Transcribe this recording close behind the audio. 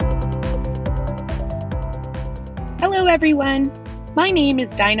Hello, everyone. My name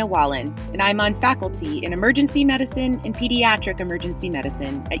is Dinah Wallen, and I'm on faculty in emergency medicine and pediatric emergency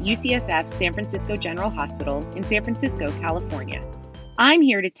medicine at UCSF San Francisco General Hospital in San Francisco, California. I'm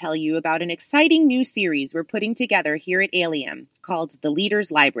here to tell you about an exciting new series we're putting together here at Allium called The Leader's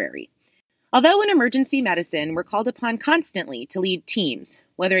Library. Although in emergency medicine, we're called upon constantly to lead teams,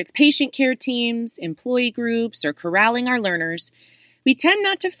 whether it's patient care teams, employee groups, or corralling our learners, we tend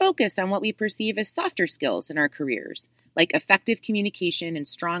not to focus on what we perceive as softer skills in our careers, like effective communication and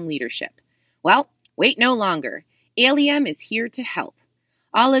strong leadership. Well, wait no longer. Allium is here to help.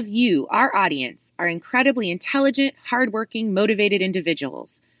 All of you, our audience, are incredibly intelligent, hardworking, motivated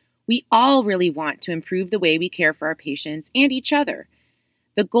individuals. We all really want to improve the way we care for our patients and each other.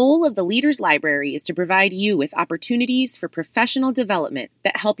 The goal of the Leader's Library is to provide you with opportunities for professional development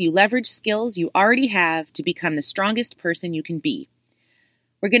that help you leverage skills you already have to become the strongest person you can be.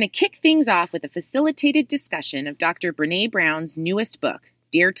 We're going to kick things off with a facilitated discussion of Dr. Brené Brown's newest book,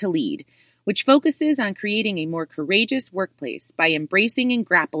 Dare to Lead, which focuses on creating a more courageous workplace by embracing and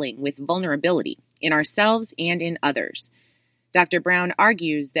grappling with vulnerability in ourselves and in others. Dr. Brown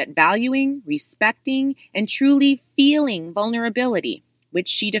argues that valuing, respecting, and truly feeling vulnerability, which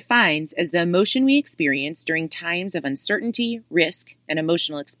she defines as the emotion we experience during times of uncertainty, risk, and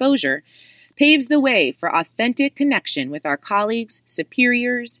emotional exposure, paves the way for authentic connection with our colleagues,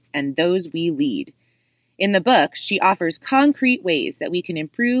 superiors, and those we lead. In the book, she offers concrete ways that we can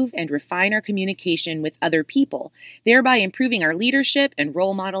improve and refine our communication with other people, thereby improving our leadership and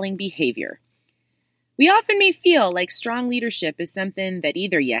role modeling behavior. We often may feel like strong leadership is something that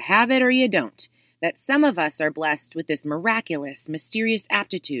either you have it or you don't, that some of us are blessed with this miraculous, mysterious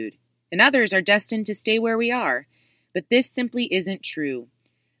aptitude, and others are destined to stay where we are. But this simply isn't true.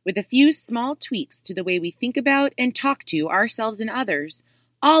 With a few small tweaks to the way we think about and talk to ourselves and others,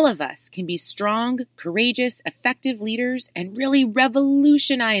 all of us can be strong, courageous, effective leaders and really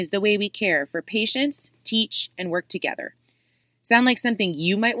revolutionize the way we care for patients, teach, and work together. Sound like something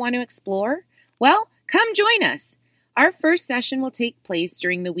you might want to explore? Well, come join us. Our first session will take place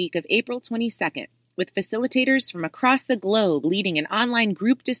during the week of April 22nd, with facilitators from across the globe leading an online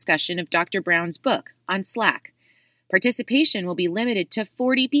group discussion of Dr. Brown's book on Slack. Participation will be limited to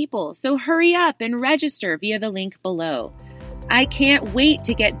 40 people, so hurry up and register via the link below. I can't wait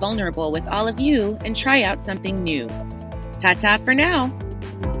to get vulnerable with all of you and try out something new. Ta-ta for now.